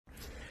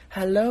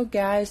Hello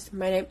guys,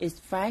 my name is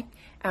Phak.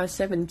 I'm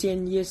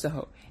 17 years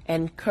old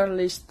and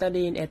currently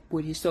studying at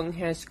Bùi Thị Xuân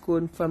High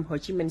School from Ho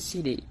Chi Minh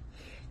City.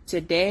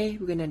 Today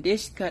we're gonna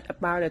discuss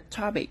about the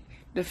topic,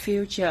 the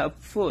future of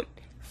food,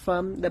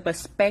 from the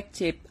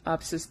perspective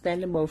of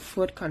sustainable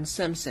food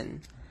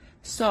consumption.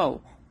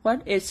 So,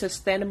 what is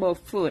sustainable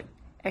food?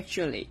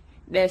 Actually,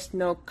 there's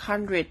no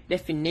concrete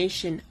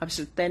definition of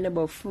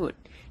sustainable food.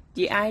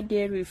 The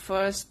idea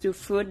refers to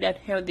food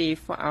that's healthy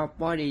for our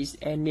bodies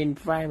and the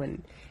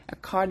environment.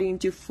 According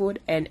to Food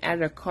and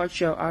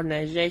Agriculture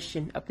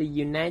Organization of the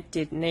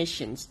United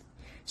Nations,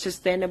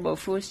 sustainable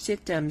food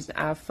systems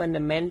are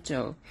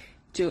fundamental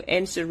to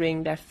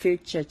ensuring that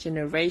future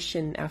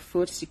generations are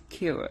food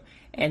secure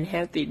and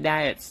healthy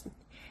diets.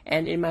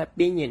 And in my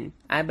opinion,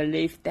 I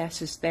believe that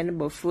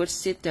sustainable food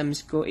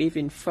systems go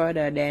even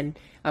further than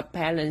a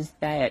balanced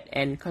diet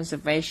and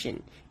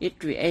conservation. It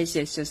creates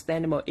a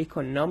sustainable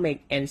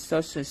economic and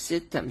social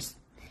systems.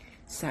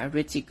 Sounds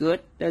pretty good,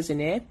 doesn't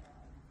it?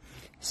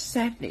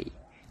 Sadly,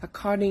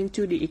 according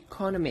to The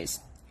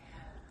Economist,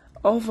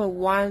 over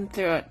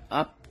 1/3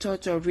 of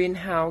total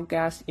greenhouse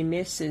gas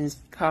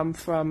emissions come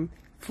from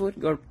food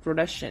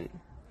production.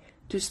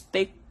 To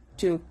stick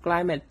to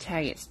climate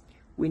targets,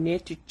 we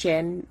need to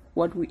change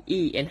what we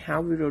eat and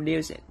how we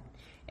produce it.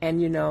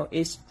 And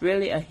it's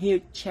really a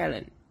huge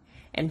challenge.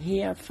 And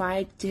here are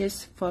 5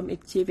 tips from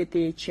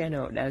Activity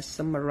Channel that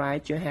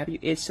summarize to help you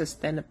eat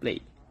sustainably.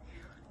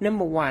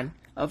 Number 1.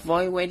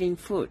 Avoid wasting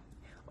food.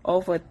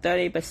 Over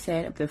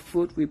 30% of the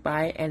food we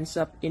buy ends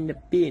up in the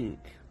bin.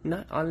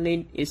 Not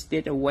only is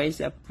it a waste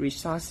of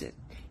resources,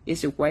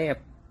 it's a waste of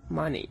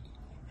money.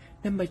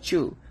 Number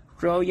 2.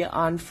 Grow your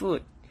own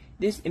food.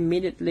 This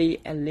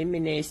immediately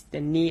eliminates the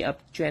need of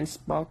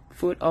transport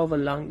food over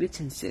long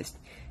distances,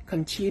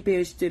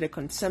 contributes to the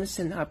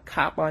consumption of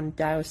carbon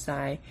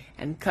dioxide,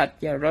 and cut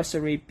your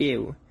grocery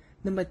bill.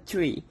 Number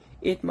 3.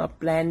 Eat more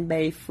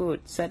plant-based food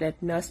such as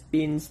nuts,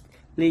 beans,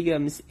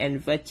 legumes, and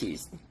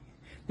veggies.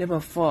 Number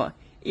 4.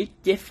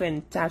 Eat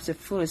different types of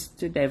foods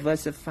to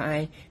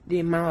diversify the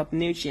amount of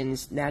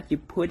nutrients that you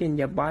put in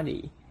your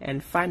body.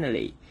 And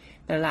finally,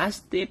 the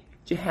last tip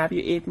to help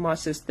you eat more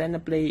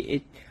sustainably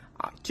is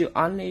to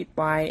only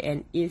buy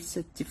and eat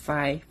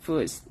certified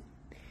foods.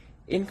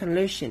 In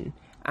conclusion,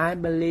 I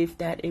believe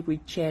that if we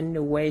change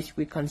the ways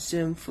we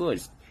consume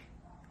foods,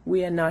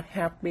 we are not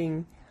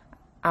helping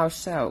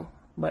ourselves,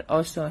 but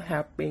also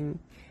helping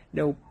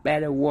the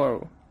better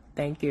world.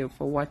 Thank you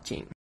for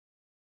watching.